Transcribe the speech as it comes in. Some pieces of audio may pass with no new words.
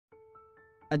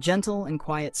A gentle and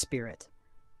quiet spirit.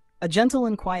 A gentle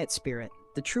and quiet spirit,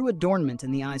 the true adornment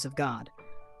in the eyes of God.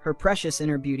 Her precious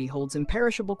inner beauty holds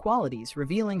imperishable qualities,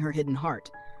 revealing her hidden heart.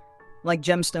 Like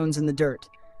gemstones in the dirt,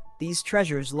 these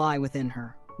treasures lie within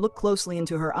her. Look closely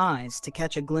into her eyes to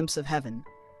catch a glimpse of heaven.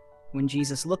 When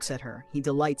Jesus looks at her, he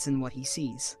delights in what he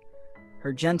sees.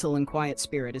 Her gentle and quiet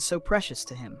spirit is so precious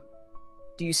to him.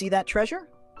 "Do you see that treasure?"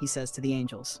 he says to the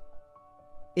angels.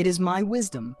 "It is my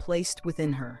wisdom placed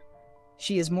within her.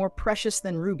 She is more precious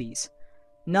than rubies.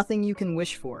 Nothing you can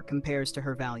wish for compares to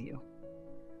her value."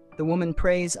 The woman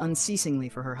prays unceasingly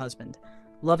for her husband,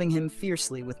 loving him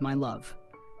fiercely with my love.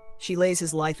 She lays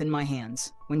his life in my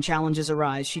hands. When challenges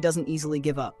arise, she doesn't easily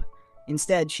give up.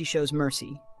 Instead, she shows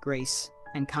mercy, grace,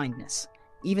 and kindness.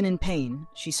 Even in pain,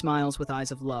 she smiles with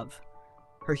eyes of love.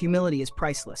 Her humility is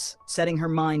priceless, setting her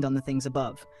mind on the things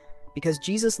above. Because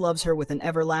Jesus loves her with an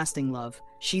everlasting love,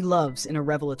 she loves in a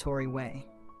revelatory way.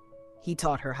 He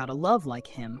taught her how to love like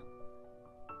him.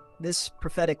 This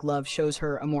prophetic love shows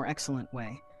her a more excellent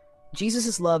way.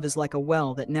 Jesus' love is like a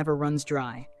well that never runs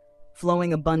dry,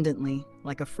 flowing abundantly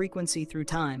like a frequency through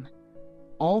time.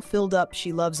 All filled up,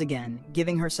 she loves again,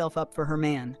 giving herself up for her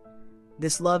man.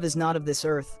 This love is not of this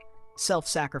earth,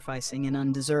 self-sacrificing and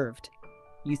undeserved.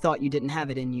 You thought you didn't have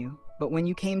it in you, but when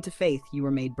you came to faith, you were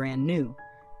made brand new.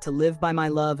 To live by my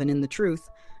love and in the truth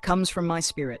comes from my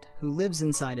Spirit, who lives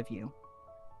inside of you.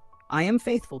 I am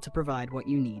faithful to provide what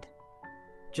you need.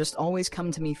 Just always come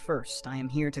to me first. I am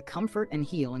here to comfort and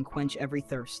heal and quench every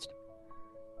thirst.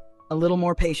 A little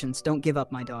more patience. Don't give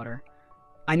up, my daughter.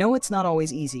 I know it's not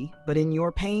always easy, but in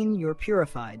your pain you're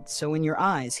purified, so in your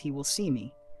eyes he will see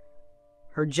me.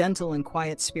 Her gentle and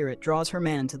quiet spirit draws her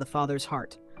man to the Father's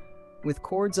heart. With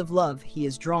cords of love he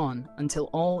is drawn until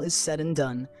all is said and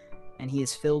done, and he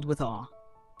is filled with awe.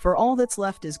 For all that's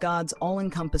left is God's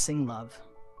all-encompassing love.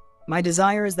 My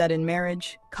desire is that in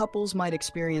marriage, couples might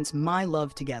experience my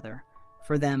love together,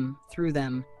 for them, through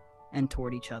them, and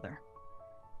toward each other.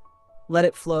 Let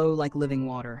it flow like living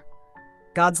water.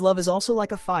 God's love is also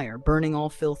like a fire, burning all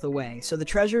filth away, so the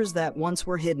treasures that once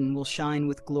were hidden will shine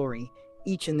with glory,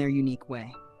 each in their unique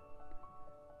way.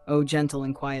 O gentle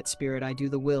and quiet spirit, I do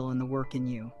the will and the work in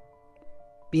you.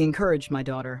 Be encouraged, my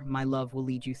daughter, my love will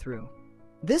lead you through.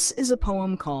 This is a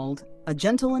poem called A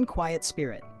Gentle and Quiet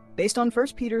Spirit, based on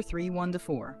 1 Peter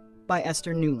 3:1-4, by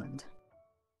Esther Newland.